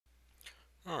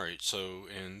Alright, so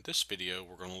in this video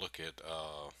we're going to look at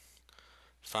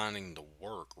finding the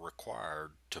work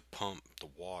required to pump the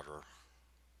water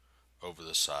over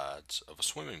the sides of a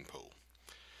swimming pool.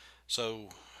 So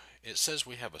it says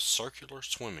we have a circular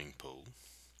swimming pool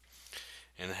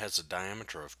and it has a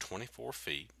diameter of 24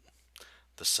 feet,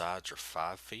 the sides are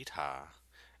 5 feet high,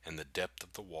 and the depth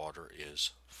of the water is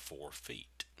 4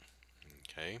 feet.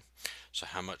 Okay, so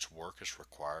how much work is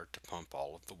required to pump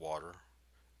all of the water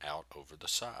out over the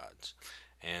sides?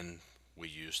 And we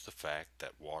use the fact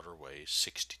that water weighs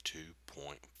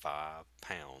 62.5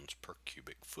 pounds per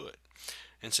cubic foot.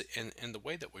 And, so, and the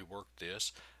way that we work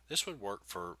this would work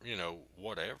for,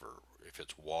 whatever, if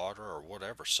it's water or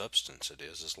whatever substance it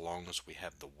is, as long as we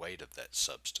have the weight of that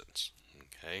substance.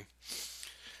 Okay?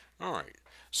 All right.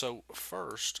 So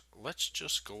first, let's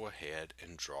just go ahead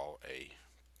and draw a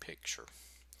picture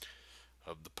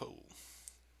of the pool.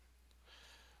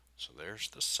 So there's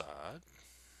the side.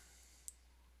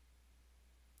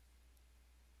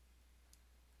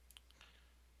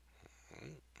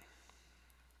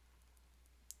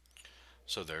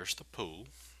 So there's the pool.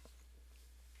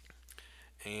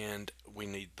 And we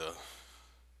need the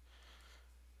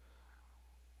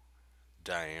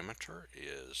diameter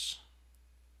is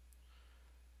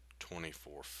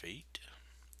 24 feet.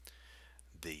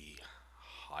 The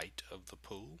height of the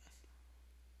pool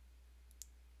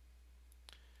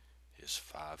is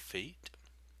 5 feet.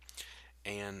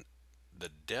 And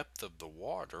the depth of the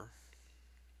water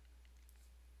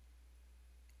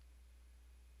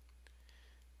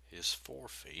is 4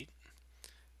 feet.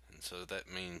 And so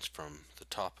that means from the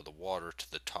top of the water to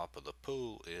the top of the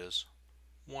pool is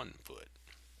 1 foot.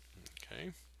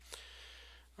 Okay.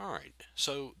 All right.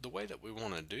 So the way that we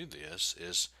want to do this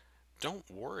is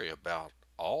don't worry about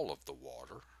all of the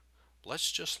water.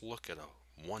 Let's just look at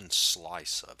one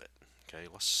slice of it. Okay,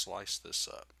 let's slice this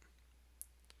up.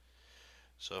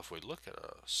 So if we look at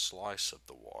a slice of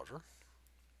the water,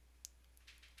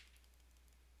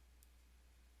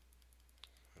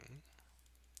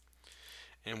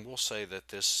 and we'll say that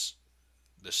this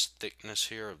thickness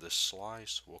here of this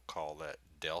slice, we'll call that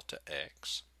delta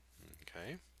X.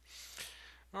 Okay.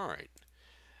 All right.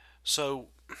 So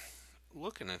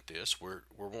looking at this, we're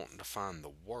wanting to find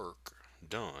the work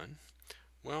done.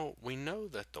 Well, we know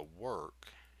that the work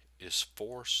is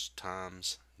force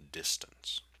times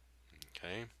distance.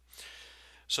 Okay.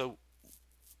 So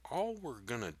all we're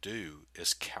going to do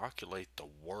is calculate the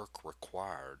work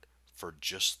required for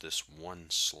just this one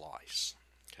slice.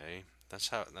 Okay, that's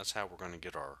how we're going to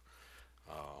get our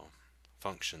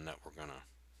function that we're going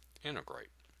to integrate.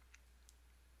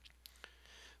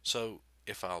 So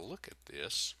if I look at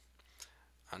this,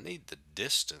 I need the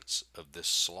distance of this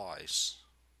slice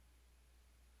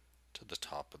to the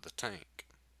top of the tank.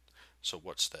 So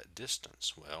what's that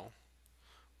distance? Well,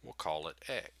 we'll call it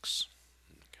X.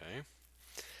 Okay.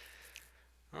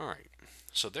 All right.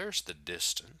 So there's the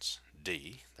distance,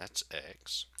 D, that's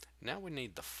X. Now we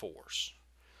need the force.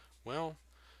 Well,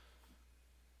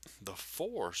 the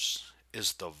force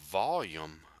is the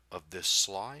volume of this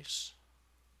slice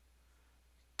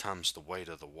times the weight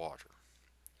of the water.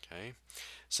 Okay?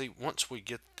 See, once we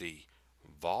get the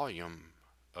volume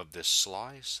of this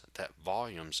slice, that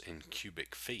volume's in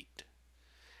cubic feet.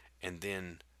 And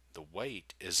then the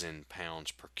weight is in pounds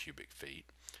per cubic feet.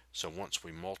 So once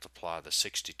we multiply the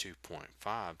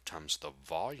 62.5 times the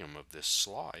volume of this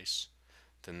slice,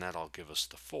 then that'll give us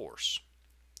the force.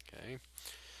 Okay?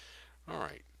 All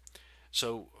right.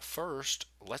 So first,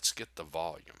 let's get the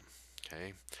volume.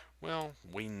 Okay? Well,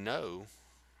 we know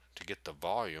to get the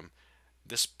volume,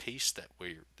 this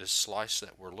slice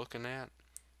that we're looking at,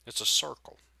 it's a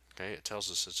circle. Okay? It tells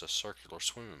us it's a circular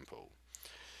swimming pool.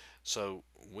 So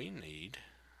we need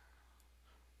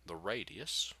the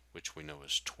radius, which we know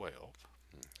is 12.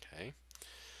 Okay?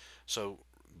 So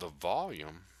the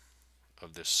volume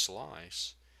of this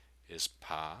slice is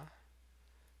pi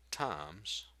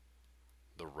times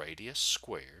the radius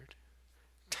squared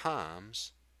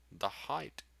times the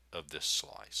height of this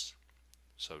slice.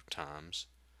 So times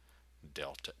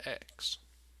delta X.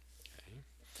 Okay.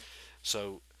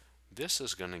 So this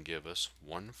is going to give us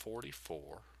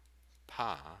 144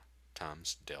 pi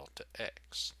times delta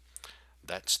X.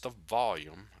 That's the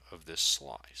volume of this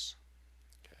slice.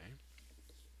 Okay.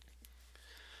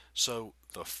 So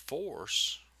the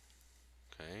force,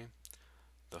 okay,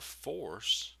 the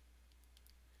force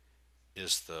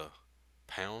is the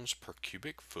pounds per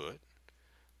cubic foot,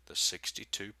 the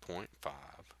 62.5,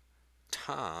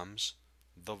 times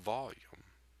the volume.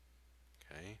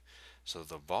 Okay, so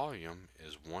the volume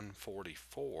is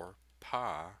 144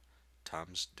 pi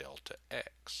times delta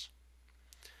X.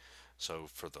 So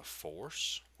for the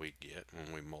force, we get,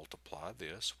 when we multiply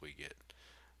this, we get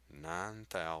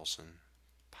 9,000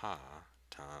 pi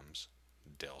times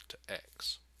delta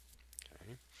x.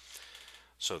 Okay,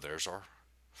 so there's our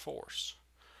force.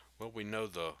 Well, we know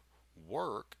the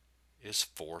work is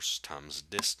force times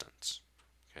distance.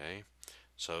 Okay,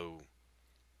 so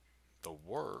the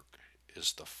work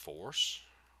is the force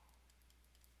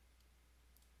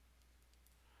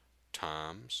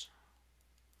times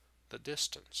the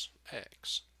distance,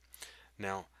 x.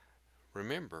 Now,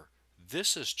 remember,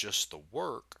 this is just the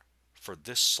work for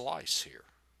this slice here.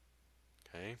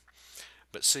 Okay,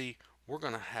 but see, we're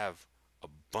going to have a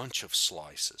bunch of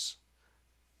slices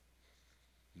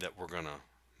that we're going to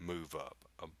move up,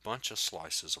 a bunch of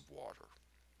slices of water.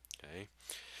 Okay,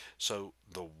 so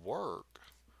the work,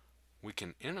 we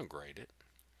can integrate it.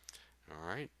 All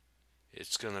right,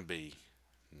 it's going to be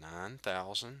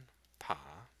 9,000 pi,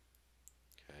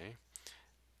 okay,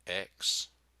 x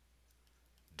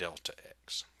delta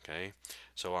x. Okay,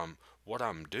 so what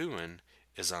I'm doing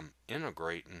is I'm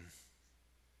integrating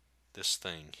this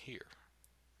thing here.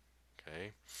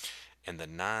 Okay, and the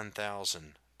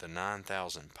 9,000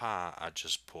 pi, I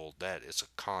just pulled that. It's a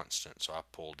constant, so I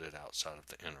pulled it outside of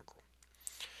the integral.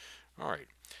 All right,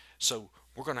 so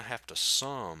we're going to have to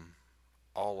sum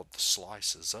all of the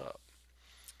slices up.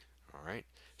 All right,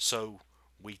 so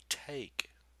we take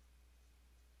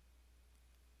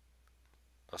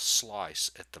a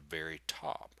slice at the very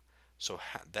top. So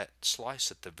that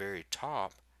slice at the very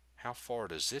top, how far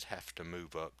does it have to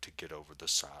move up to get over the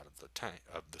side of the tank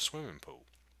of the swimming pool?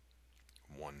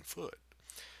 1 foot.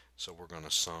 So we're going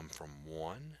to sum from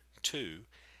 1, 2,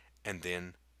 and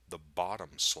then the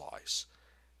bottom slice.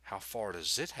 How far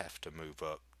does it have to move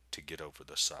up to get over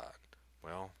the side?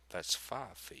 Well, that's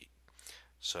 5 feet.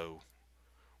 So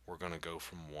we're going to go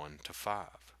from 1 to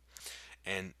 5.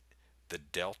 And the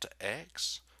delta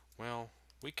x, well,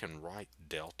 we can write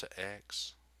delta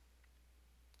x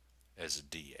as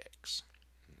dx.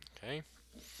 Okay?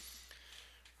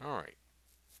 All right.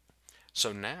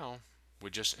 So now we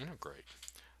just integrate.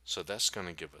 So that's going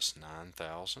to give us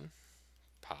 9,000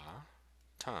 pi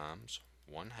times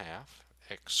 1/2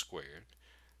 x squared,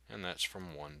 and that's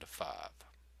from 1 to 5.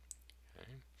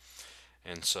 Okay?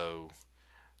 And so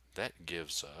that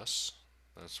gives us,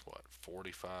 that's what,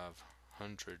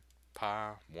 4,500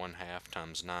 pi 1/2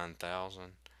 times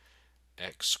 9,000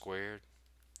 x squared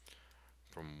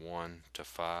from 1 to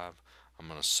 5. I'm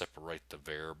going to separate the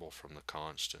variable from the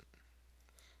constant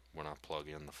when I plug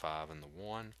in the 5 and the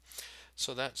 1.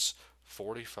 So that's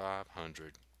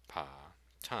 4,500 pi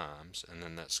times, and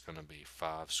then that's going to be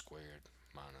 5 squared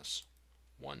minus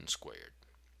 1 squared.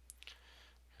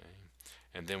 Okay.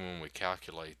 And then when we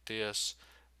calculate this,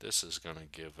 this is going to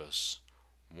give us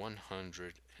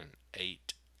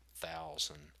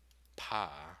 108,000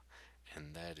 pi,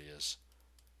 and that is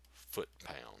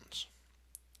foot-pounds.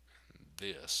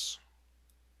 This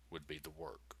would be the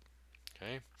work.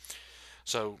 Okay,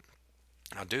 so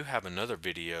I do have another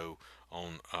video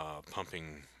on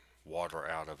pumping water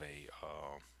out of a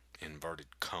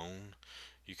inverted cone.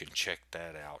 You can check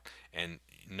that out, and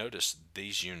notice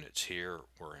these units here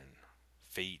were in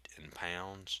feet and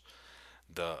pounds.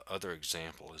 The other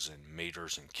example is in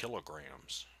meters and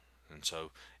kilograms, and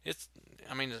so it's,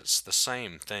 I mean, it's the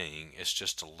same thing. It's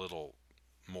just a little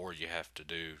more you have to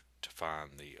do to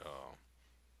find the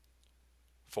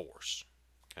force.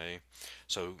 Okay,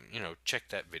 so check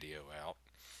that video out.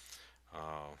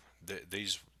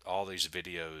 All these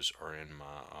videos are in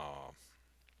my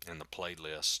in the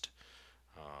playlist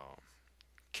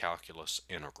calculus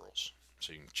integrals,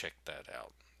 so you can check that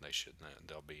out.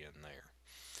 They'll be in there.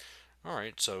 All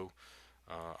right, so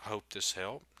I hope this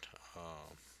helped.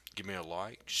 Give me a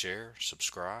like, share,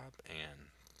 subscribe,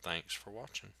 and thanks for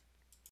watching.